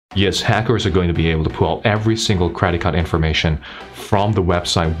Yes, hackers are going to be able to pull out every single credit card information from the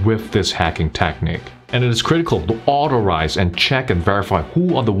website with this hacking technique. And it is critical to authorize and check and verify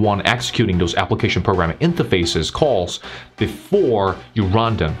who are the one executing those application programming interfaces calls before you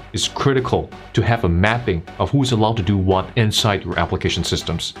run them. It's critical to have a mapping of who's allowed to do what inside your application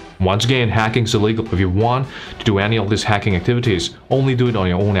systems. Once again, hacking is illegal. If you want to do any of these hacking activities, only do it on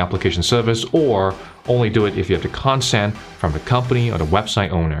your own application service, or only do it if you have the consent from the company or the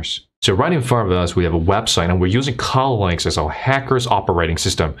website owners. So right in front of us, we have a website, and we're using Kali as our hacker's operating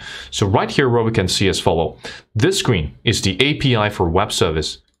system. So right here, what we can see as follow. This screen is the API for web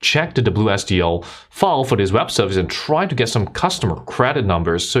service. Check the WSDL file for this web service and try to get some customer credit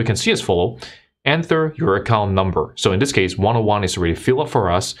numbers. So you can see as follow. Enter your account number. So in this case, 101 is already filled up for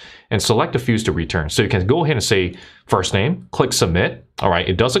us, and select the fields to return. So you can go ahead and say first name, click submit. All right,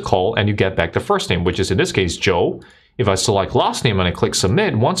 it does a call, and you get back the first name, which is in this case, Joe. If I select last name and I click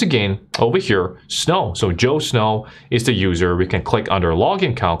submit, once again, over here, Snow. So Joe Snow is the user. We can click under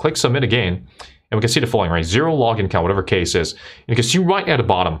login count, click submit again, and we can see the following, right? 0 login count, whatever case is. And you can see right at the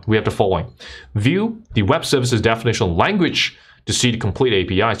bottom, we have the following. View the web services definition language to see the complete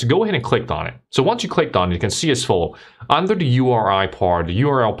API. So go ahead and click on it. So once you clicked on it, you can see as follow. Under the URI part, the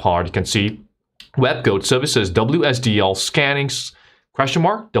URL part, you can see WebGoat services, WSDL scanning, question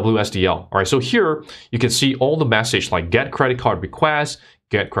mark, WSDL. All right, so here you can see all the message like get credit card request,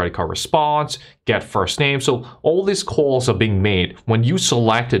 get credit card response, get first name. So all these calls are being made when you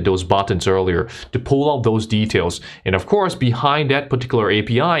selected those buttons earlier to pull out those details. And of course, behind that particular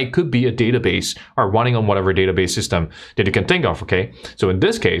API, it could be a database or running on whatever database system that you can think of, okay? So in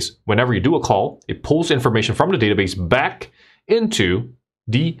this case, whenever you do a call, it pulls information from the database back into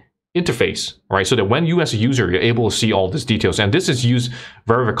the interface, right? So that when you as a user, you're able to see all these details. And this is used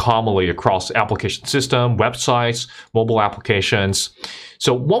very, very commonly across application system, websites, mobile applications.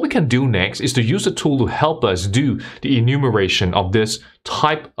 So what we can do next is to use a tool to help us do the enumeration of this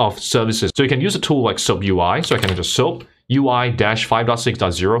type of services. So you can use a tool like SOAP UI. So I can enter SOAP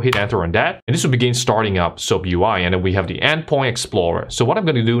UI-5.6.0, hit enter on that, and this will begin starting up SOAP UI, and then we have the Endpoint Explorer. So what I'm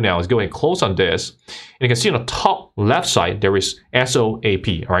going to do now is go ahead and close on this, and you can see on the top left side, there is SOAP,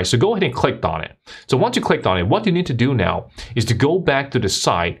 all right? So go ahead and click on it. So once you clicked on it, what you need to do now is to go back to the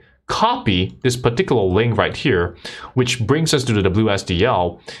site, copy this particular link right here, which brings us to the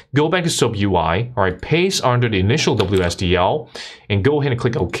WSDL, go back to SOAP UI, all right, paste under the initial WSDL, and go ahead and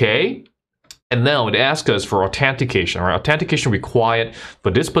click OK. And now it asks us for authentication, right? Authentication required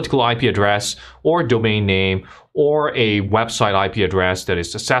for this particular IP address or domain name or a website IP address that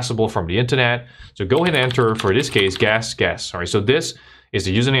is accessible from the internet. So go ahead and enter, for this case, guess. All right, so this is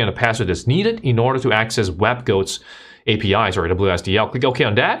the username and the password that's needed in order to access WebGoat's APIs or WSDL. Click OK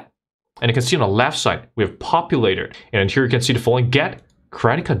on that. And you can see on the left side, we have populated. And here you can see the following, get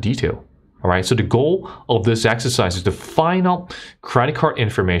credit card detail. All right, so the goal of this exercise is to find out credit card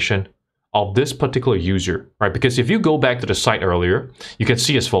information of this particular user, right? Because if you go back to the site earlier, you can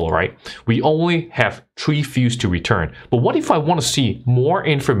see as follow, right? We only have 3 fields to return. But what if I want to see more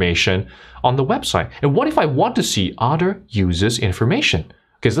information on the website? And what if I want to see other users' information?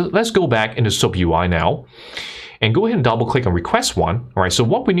 Okay, so let's go back into SOAP UI now and go ahead and double click on request one. All right, so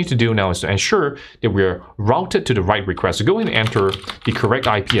what we need to do now is to ensure that we're routed to the right request. So go ahead and enter the correct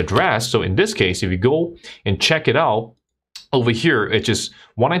IP address. So in this case, if you go and check it out, over here, it's just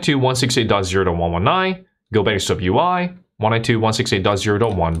 192.168.0.119. Go back to SOAP UI,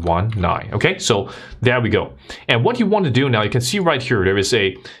 192.168.0.119. Okay, so there we go. And what you want to do now, you can see right here, there is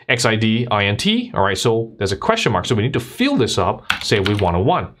a XID INT. All right, so there's a question mark. So we need to fill this up, say we want a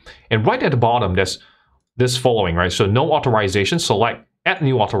 1. And right at the bottom, there's this following, right? So no authorization, select add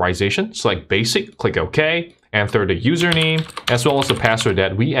new authorization, select basic, click OK, enter the username as well as the password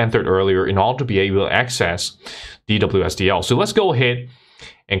that we entered earlier in order to be able to access the WSDL. So let's go ahead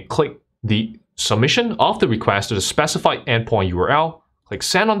and click the submission of the request to the specified endpoint URL. Click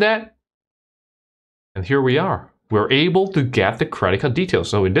send on that. And here we are. We're able to get the credit card details.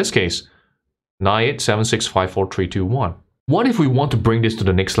 So in this case, 987654321. What if we want to bring this to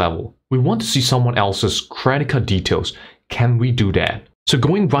the next level? We want to see someone else's credit card details. Can we do that? So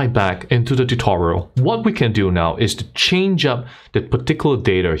going right back into the tutorial, what we can do now is to change up the particular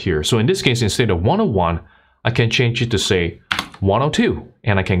data here. So in this case, instead of 101, I can change it to say 102.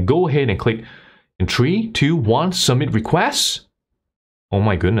 And I can go ahead and click in 3, 2, 1, submit request. Oh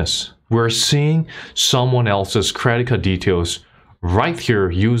my goodness. We're seeing someone else's credit card details right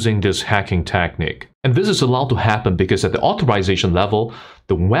here using this hacking technique. And this is allowed to happen because at the authorization level,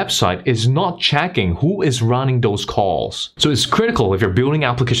 the website is not checking who is running those calls. So it's critical if you're building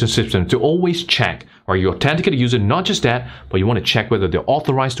application systems to always check, are you authenticated user? Not just that, but you want to check whether they're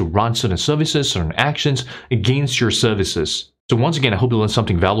authorized to run certain services, certain actions against your services. So once again, I hope you learned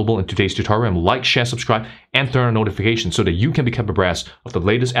something valuable in today's tutorial. And like, share, subscribe, and turn on notifications so that you can become abreast of the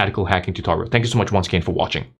latest ethical hacking tutorial. Thank you so much once again for watching.